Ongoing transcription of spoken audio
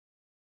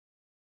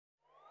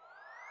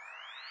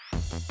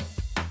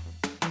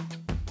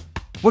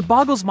What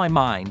boggles my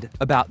mind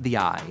about the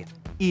eye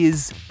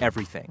is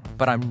everything,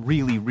 but I'm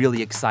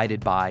really excited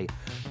by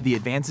the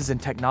advances in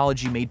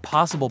technology made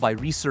possible by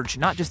research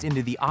not just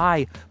into the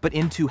eye, but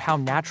into how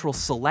natural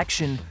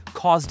selection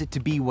caused it to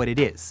be what it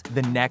is.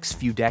 The next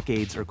few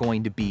decades are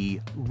going to be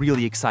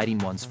really exciting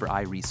ones for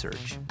eye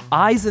research.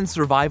 Eyes and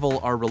survival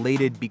are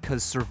related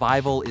because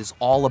survival is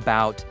all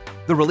about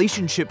the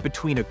relationship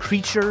between a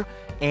creature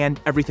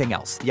and everything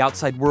else. The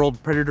outside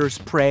world, predators,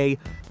 prey,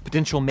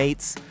 potential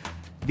mates.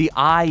 The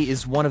eye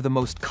is one of the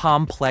most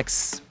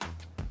complex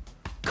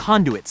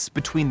conduits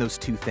between those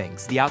two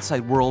things, the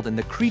outside world and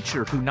the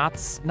creature who not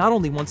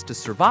only wants to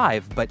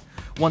survive, but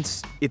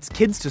wants its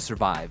kids to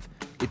survive,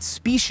 its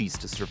species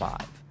to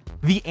survive.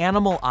 The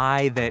animal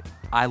eye that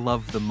I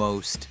love the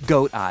most,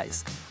 goat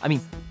eyes. I mean,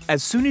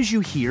 as soon as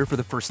you hear for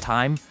the first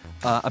time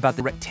about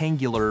the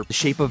rectangular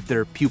shape of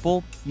their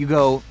pupil, you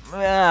go,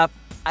 I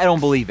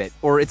don't believe it,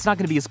 or it's not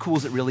gonna be as cool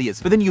as it really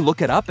is. But then you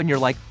look it up and you're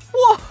like,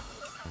 whoa,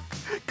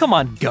 come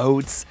on,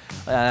 goats.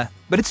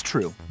 But it's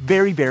true.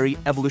 Very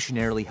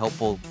evolutionarily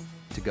helpful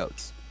to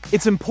goats.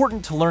 It's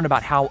important to learn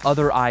about how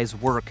other eyes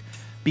work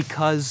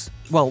because,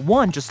 well,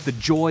 one, just the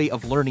joy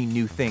of learning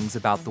new things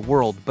about the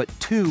world, but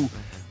two,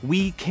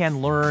 we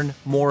can learn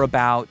more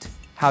about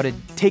how to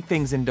take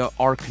things into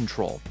our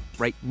control,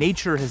 right?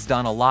 Nature has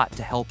done a lot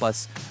to help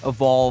us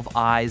evolve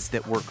eyes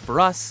that work for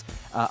us.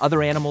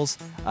 Other animals,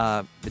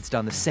 it's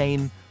done the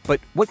same.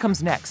 But what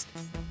comes next?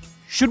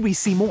 Should we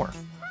see more?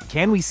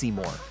 Can we see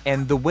more?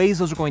 And the ways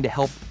those are going to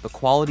help the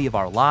quality of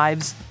our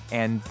lives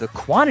and the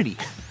quantity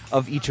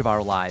of each of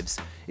our lives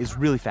is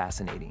really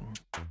fascinating.